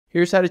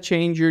Here's how to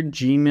change your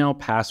Gmail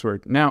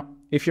password. Now,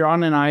 if you're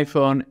on an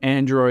iPhone,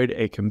 Android,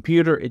 a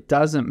computer, it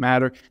doesn't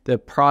matter. The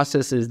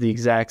process is the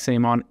exact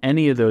same on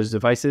any of those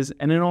devices,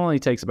 and it only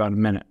takes about a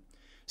minute.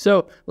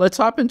 So let's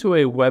hop into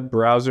a web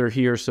browser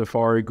here,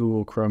 Safari,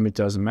 Google Chrome, it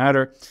doesn't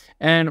matter.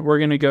 And we're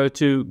going to go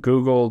to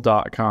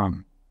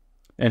google.com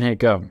and hit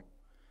go.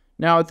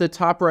 Now at the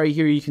top right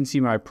here, you can see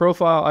my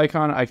profile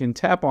icon. I can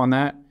tap on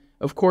that.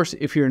 Of course,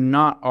 if you're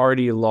not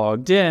already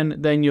logged in,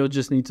 then you'll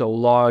just need to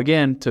log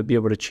in to be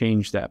able to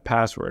change that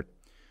password.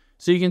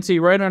 So you can see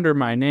right under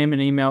my name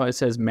and email, it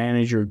says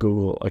manage your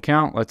Google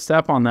account. Let's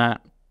tap on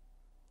that.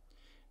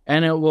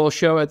 And it will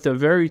show at the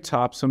very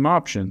top some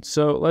options.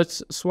 So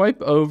let's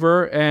swipe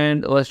over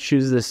and let's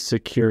choose this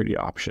security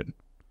option.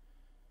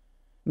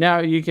 Now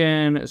you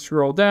can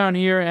scroll down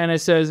here and it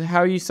says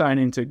how you sign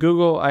into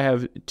Google. I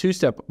have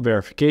two-step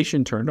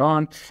verification turned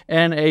on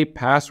and a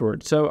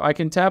password. So I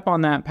can tap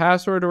on that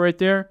password right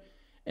there.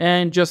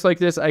 And just like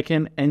this, I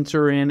can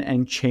enter in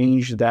and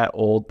change that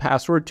old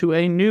password to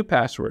a new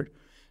password.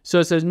 So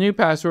it says new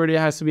password. It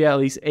has to be at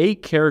least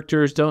 8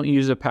 characters. Don't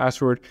use a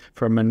password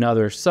from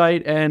another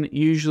site. And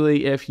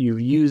usually if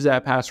you've used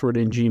that password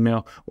in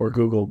Gmail or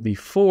Google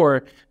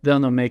before,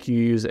 then they'll make you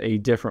use a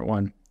different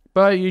one.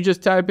 But you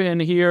just type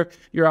in here,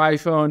 your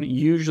iPhone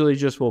usually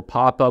just will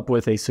pop up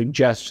with a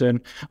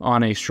suggestion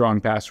on a strong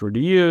password to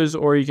use,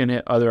 or you can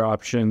hit other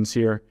options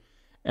here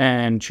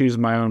and choose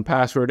my own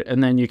password,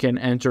 and then you can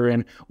enter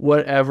in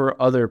whatever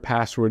other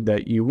password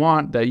that you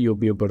want that you'll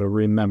be able to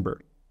remember.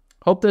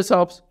 Hope this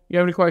helps. If you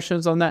have any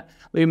questions on that,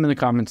 leave them in the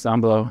comments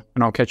down below,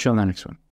 and I'll catch you on the next one.